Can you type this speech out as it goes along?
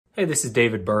Hey, this is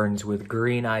David Burns with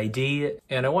Green ID,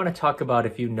 and I want to talk about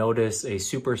if you notice a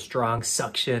super strong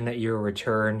suction at your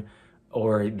return,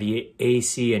 or the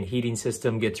AC and heating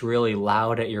system gets really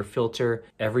loud at your filter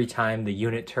every time the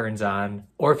unit turns on,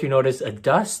 or if you notice a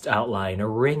dust outline, a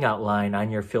ring outline on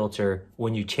your filter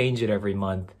when you change it every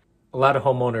month. A lot of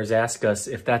homeowners ask us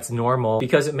if that's normal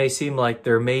because it may seem like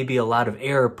there may be a lot of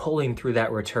air pulling through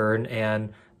that return,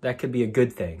 and that could be a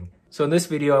good thing. So in this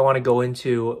video, I want to go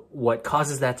into what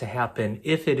causes that to happen,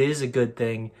 if it is a good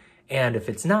thing, and if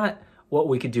it's not, what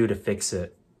we could do to fix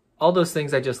it. All those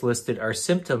things I just listed are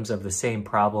symptoms of the same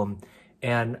problem,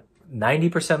 and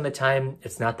 90% of the time,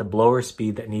 it's not the blower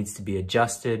speed that needs to be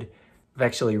adjusted. I've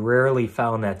actually rarely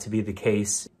found that to be the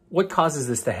case. What causes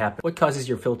this to happen? What causes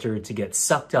your filter to get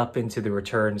sucked up into the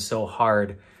return so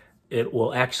hard it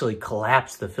will actually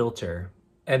collapse the filter?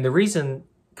 And the reason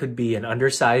could be an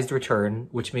undersized return,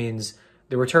 which means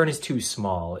the return is too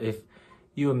small. If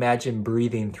you imagine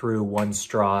breathing through one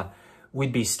straw,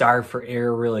 we'd be starved for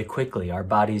air really quickly. Our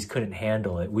bodies couldn't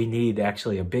handle it. We need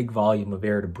actually a big volume of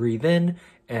air to breathe in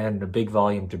and a big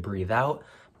volume to breathe out.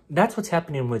 That's what's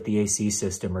happening with the AC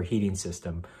system or heating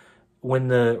system. When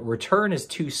the return is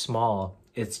too small,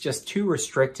 it's just too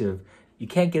restrictive. You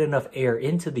can't get enough air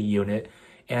into the unit,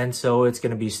 and so it's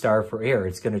going to be starved for air.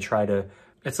 It's going to try to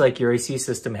It's like your AC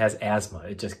system has asthma.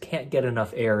 It just can't get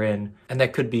enough air in. And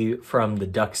that could be from the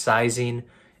duct sizing.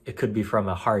 It could be from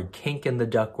a hard kink in the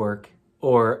ductwork,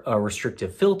 or a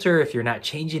restrictive filter if you're not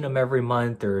changing them every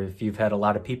month, or if you've had a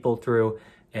lot of people through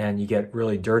and you get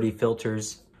really dirty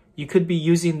filters. You could be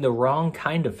using the wrong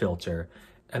kind of filter.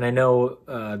 And I know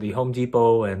the Home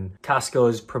Depot and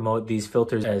Costco's promote these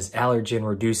filters as allergen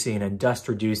reducing and dust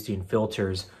reducing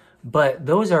filters. But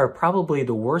those are probably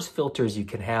the worst filters you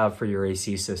can have for your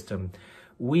AC system.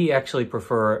 We actually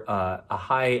prefer a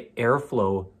high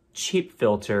airflow, cheap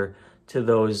filter to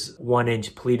those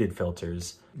 1-inch pleated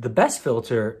filters. The best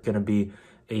filter is going to be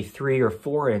a 3 or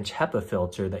 4-inch HEPA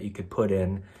filter that you could put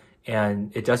in,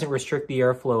 and it doesn't restrict the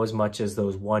airflow as much as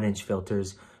those 1-inch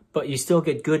filters, but you still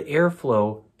get good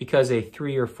airflow because a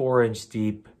 3 or 4-inch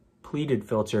deep pleated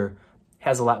filter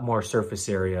has a lot more surface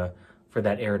area for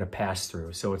that air to pass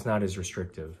through, so it's not as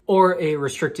restrictive. Or a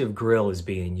restrictive grill is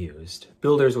being used.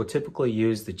 Builders will typically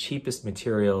use the cheapest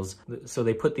materials, so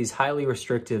they put these highly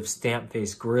restrictive stamp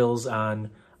face grills on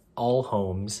all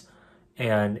homes,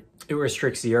 and it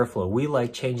restricts the airflow. We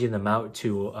like changing them out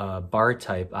to a bar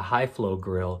type, a high flow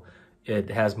grill. It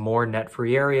has more net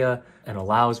free area and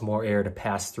allows more air to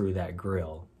pass through that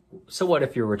grill. So what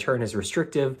if your return is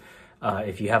restrictive?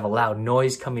 If you have a loud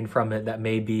noise coming from it, that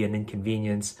may be an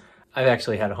inconvenience. I've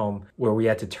actually had a home where we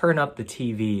had to turn up the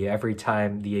TV every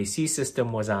time the AC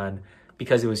system was on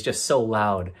because it was just so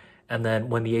loud. And then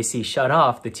when the AC shut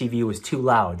off, the TV was too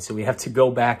loud. So we have to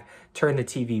go back, turn the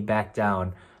TV back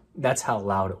down. That's how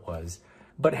loud it was.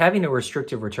 But having a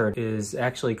restrictive return is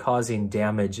actually causing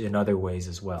damage in other ways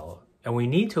as well. And we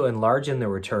need to enlarge the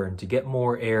return to get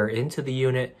more air into the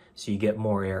unit so you get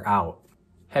more air out.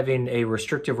 Having a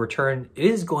restrictive return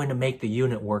is going to make the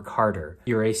unit work harder.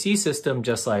 Your AC system,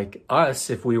 just like us,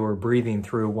 if we were breathing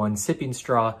through one sipping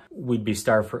straw, we'd be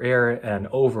starved for air and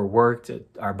overworked.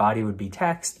 Our body would be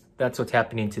taxed. That's what's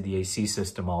happening to the AC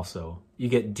system also. You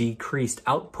get decreased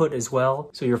output as well.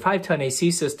 So your 5-ton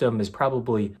AC system is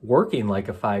probably working like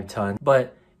a 5-ton,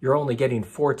 but you're only getting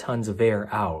 4 tons of air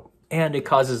out. And it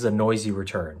causes a noisy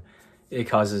return. It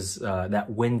causes that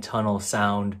wind tunnel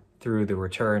sound through the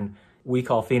return. We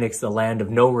call Phoenix the land of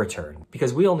no return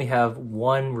because we only have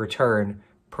one return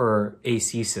per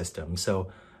AC system.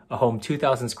 So a home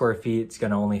 2,000 square feet is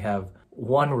going to only have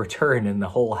one return in the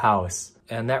whole house.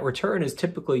 And that return is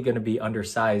typically going to be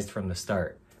undersized from the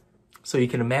start. So you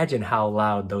can imagine how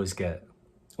loud those get.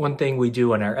 One thing we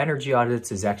do in our energy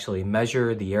audits is actually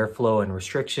measure the airflow and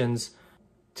restrictions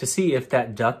to see if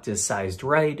that duct is sized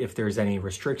right, if there's any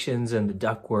restrictions in the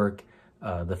ductwork,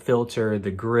 the filter,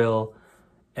 the grill,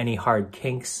 any hard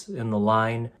kinks in the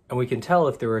line, and we can tell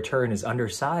if the return is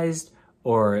undersized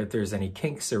or if there's any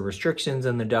kinks or restrictions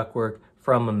in the ductwork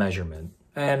from a measurement.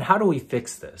 And how do we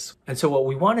fix this? And so what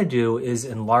we want to do is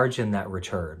enlarge that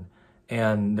return.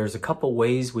 And there's a couple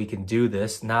ways we can do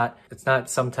this. It's not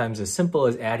sometimes as simple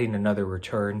as adding another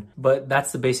return, but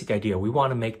that's the basic idea. We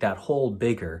want to make that hole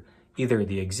bigger, either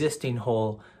the existing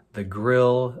hole, the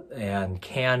grill and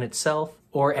can itself,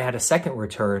 or add a second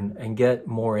return and get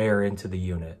more air into the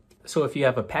unit. So if you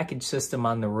have a package system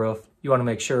on the roof, you want to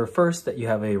make sure first that you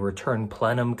have a return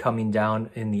plenum coming down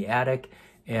in the attic,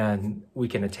 and we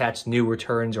can attach new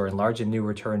returns or enlarge new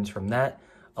returns from that.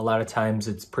 A lot of times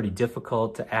it's pretty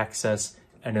difficult to access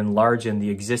and enlarge the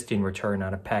existing return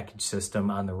on a package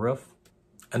system on the roof.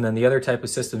 And then the other type of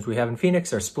systems we have in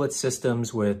Phoenix are split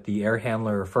systems with the air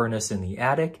handler or furnace in the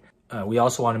attic. We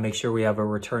also want to make sure we have a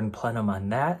return plenum on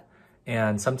that.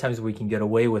 And sometimes we can get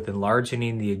away with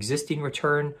enlarging the existing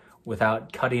return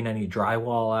without cutting any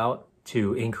drywall out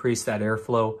to increase that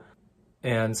airflow.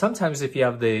 And sometimes if you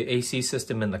have the AC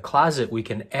system in the closet, we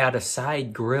can add a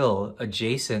side grill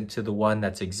adjacent to the one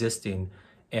that's existing,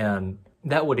 and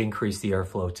that would increase the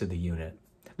airflow to the unit.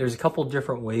 There's a couple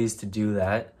different ways to do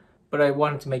that, but I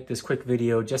wanted to make this quick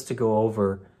video just to go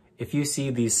over if you see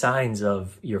these signs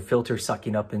of your filter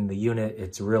sucking up in the unit,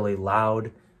 it's really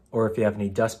loud, or if you have any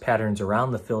dust patterns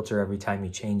around the filter every time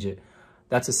you change it,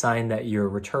 that's a sign that your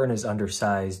return is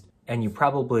undersized and you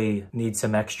probably need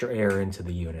some extra air into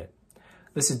the unit.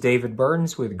 This is David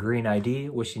Burns with Green ID,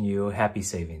 wishing you happy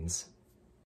savings.